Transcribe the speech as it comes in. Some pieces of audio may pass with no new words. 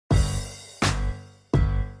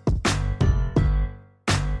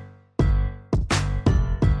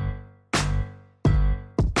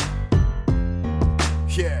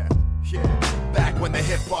Yeah. Back when the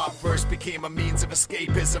hip-hop first became a means of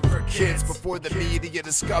escapism for kids, before the media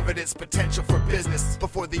discovered its potential for business,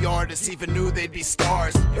 before the artists even knew they'd be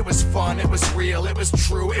stars. It was fun, it was real, it was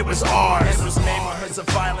true, it was ours. It was neighborhoods of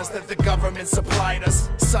violence that the government supplied us.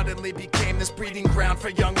 Suddenly became this breeding ground for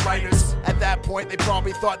young writers. At that point they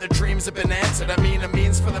probably thought their dreams had been answered. I mean, a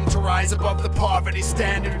means for them to rise above the poverty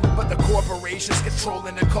standard. But the corporations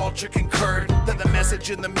controlling the culture concurred that the message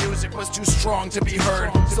in the music was too strong to be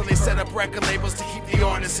heard. So they set up record labels to keep the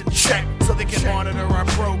artists in check, so they can monitor our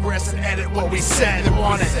progress and edit what we said. They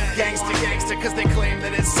want it gangsta gangsta cause they claim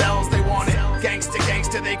that it sells. They want it gangsta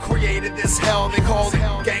gangsta, they created this hell. They called it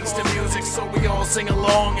gangsta music, so we all sing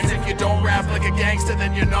along. And if you don't rap like a gangsta,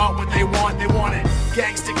 then you're not what they want. They want it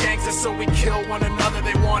gangsta gangsta, so we kill one another.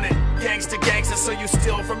 They want it gangsta gangsta, so you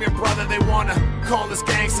steal from your brother. They wanna call us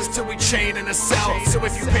gangsters till we chain in a cell. So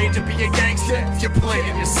if you paid to be a gangster, you're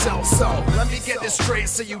playing yourself. So let me get this straight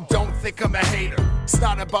so you don't think I'm a hater. It's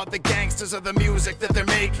not about the gangsters or the music that they're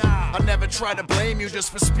making. I'll never try to blame you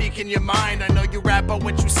just for speaking your mind. I know you rap about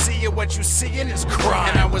what you see, and what you seeing is crime.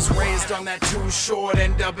 And I was raised on that Too Short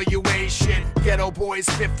NWA shit. Ghetto Boys,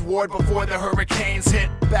 5th Ward before the hurricanes hit.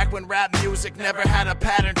 Back when rap music never had a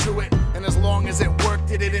pattern to it, and as long as it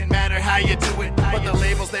worked, it didn't matter how you do it. But the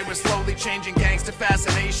labels, they were slowly changing gangster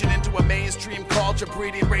fascination into a mainstream culture,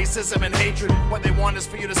 breeding racism and hatred. What they want is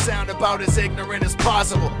for you to sound about as ignorant as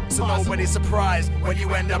possible, so nobody's surprised when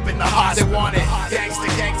you end up in the hospital. They want it gangsta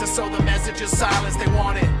gangsta, so the message is silence. They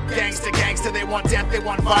want it gangsta gangsta, they want death, they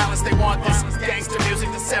want violence. They want this gangsta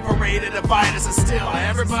music to separate and divide us, and still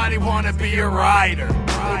everybody wanna be a rider.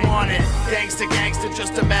 They want it gangsta gangsta,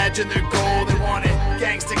 just imagine their goal. They want it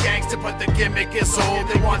gangsta gangsta, but the gimmick is old.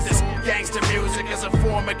 They want this gangsta music as a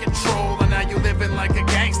form of control, and now you living like a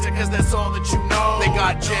gangster cause that's all that you know. They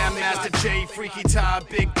got Jam Master Jay, Freaky Ty,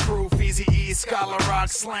 Big Proof, Easy E, Scholar Rock,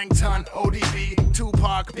 Slang Ton, ODB,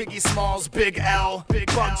 Tupac, Biggie Smalls, Big L, Big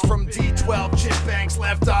Bugs from D12, Chip Banks,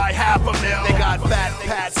 Left Eye, $500,000. They got Fat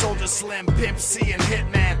Pat, Soldier Slim, Pimp C, and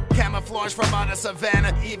Hitman. Camouflage from out of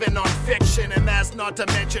Savannah, even on fiction. And that's not to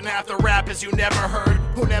mention half the rappers you never heard,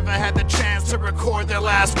 who never had the chance to record their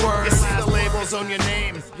last words. You see the labels on your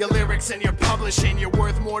name, your lyrics and your publishing. You're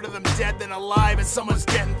worth more to them dead than alive, and someone's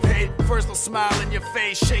getting paid. First they'll smile in your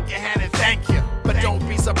face, shake your hand and thank you, but don't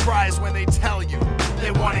be surprised when they tell you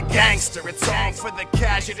they want a gangster. It's all for the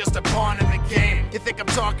cash, you're just a pawn in the game. You think I'm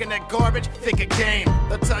talking that garbage? Think again.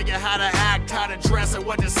 They'll tell you how to act, how to dress, and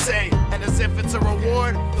what to say, and as if it's a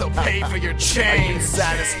reward, they'll pay for your chain. Are you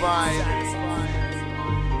satisfied?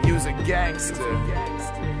 You's a gangster.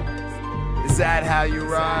 Is that how you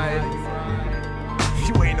ride?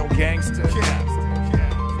 You ain't no gangster.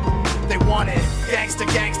 They want it gangsta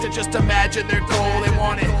gangsta, just imagine their goal. They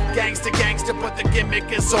want it gangsta gangsta, but the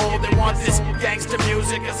gimmick is old. They want this gangsta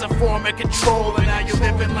music as a form of control, and now you're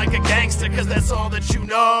living like a gangster cause that's all that you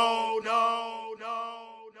know.